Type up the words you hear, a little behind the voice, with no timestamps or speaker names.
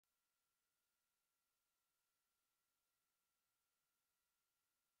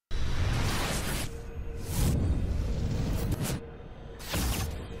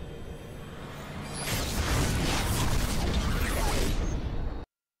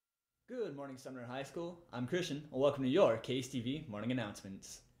Good morning, Sumner High School. I'm Christian, and welcome to your KSTV morning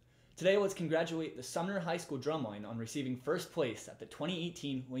announcements. Today, let's congratulate the Sumner High School Drumline on receiving first place at the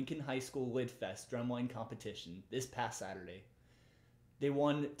 2018 Lincoln High School Lid Fest Drumline competition this past Saturday. They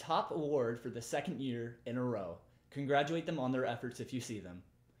won top award for the second year in a row. Congratulate them on their efforts if you see them.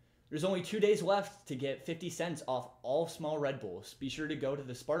 There's only 2 days left to get 50 cents off all small Red Bulls. Be sure to go to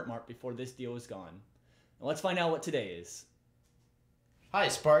the Spark Mart before this deal is gone. Now let's find out what today is. Hi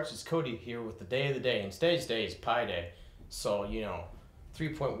Sparks, it's Cody here with the day of the day, and today's day is Pi Day, so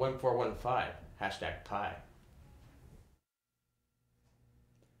 3.1415, hashtag Pi.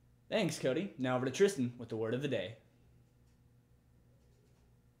 Thanks, Cody. Now over to Tristan with the word of the day.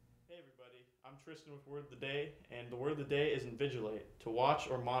 Hey everybody, I'm Tristan with word of the day, and the word of the day is invigilate, to watch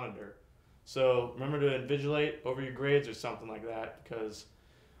or monitor. So remember to invigilate over your grades or something like that, because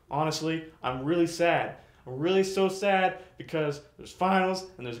honestly, I'm really sad. I'm really so sad because there's finals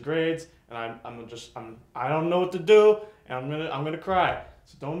and there's grades, and I don't know what to do, and I'm gonna cry.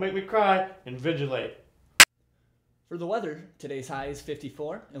 So don't make me cry. Invigilate. For the weather, today's high is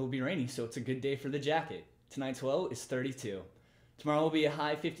 54. It will be rainy, so it's a good day for the jacket. Tonight's low is 32. Tomorrow will be a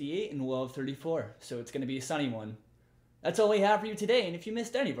high 58 and a low of 34, so it's going to be a sunny one. That's all we have for you today, and if you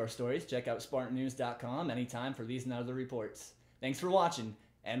missed any of our stories, check out SpartanNews.com anytime for these and other reports. Thanks for watching,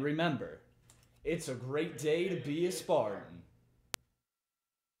 and remember, it's a great day to be a Spartan.